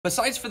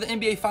Besides for the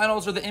NBA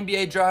Finals or the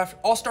NBA Draft,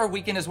 All-Star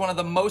Weekend is one of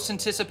the most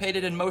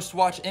anticipated and most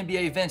watched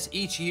NBA events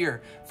each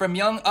year. From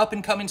young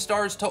up-and-coming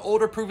stars to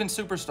older proven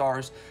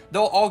superstars,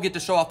 they'll all get to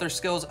show off their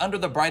skills under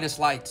the brightest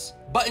lights.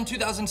 But in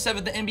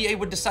 2007, the NBA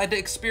would decide to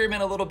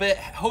experiment a little bit,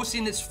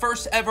 hosting its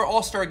first ever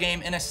All-Star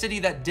Game in a city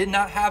that did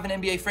not have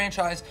an NBA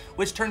franchise,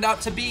 which turned out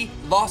to be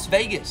Las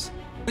Vegas,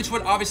 which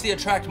would obviously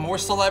attract more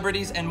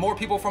celebrities and more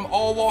people from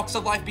all walks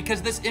of life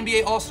because this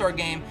NBA All-Star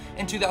Game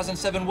in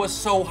 2007 was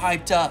so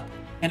hyped up.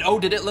 And oh,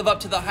 did it live up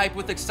to the hype,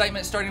 with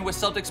excitement starting with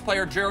Celtics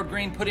player Gerald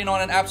Green putting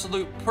on an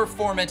absolute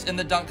performance in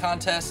the dunk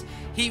contest,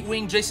 Heat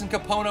wing Jason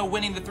Capono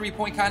winning the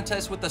three-point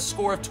contest with a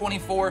score of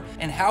 24,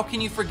 and how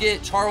can you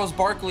forget Charles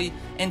Barkley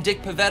and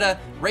Dick Pavetta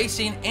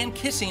racing and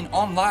kissing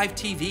on live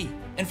TV.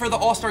 And for the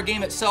All-Star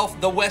Game itself,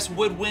 the West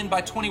would win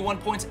by 21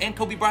 points and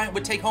Kobe Bryant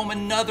would take home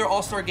another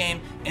All-Star Game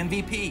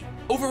MVP.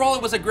 Overall,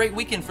 it was a great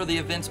weekend for the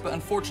events, but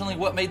unfortunately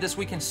what made this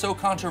weekend so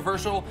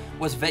controversial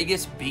was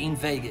Vegas being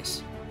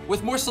Vegas.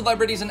 With more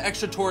celebrities and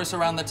extra tourists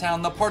around the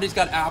town, the parties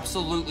got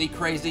absolutely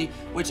crazy,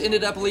 which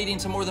ended up leading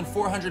to more than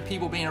 400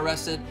 people being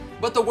arrested.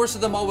 But the worst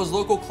of them all was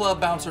local club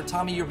bouncer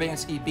Tommy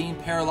Urbanski being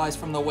paralyzed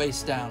from the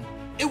waist down.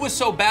 It was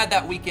so bad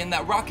that weekend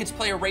that Rockets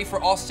player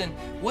Rafer Alston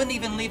wouldn't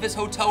even leave his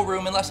hotel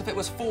room unless if it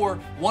was for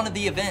one of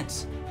the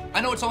events.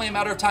 I know it's only a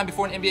matter of time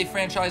before an NBA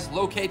franchise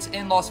locates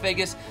in Las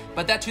Vegas,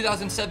 but that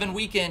 2007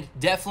 weekend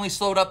definitely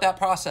slowed up that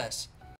process.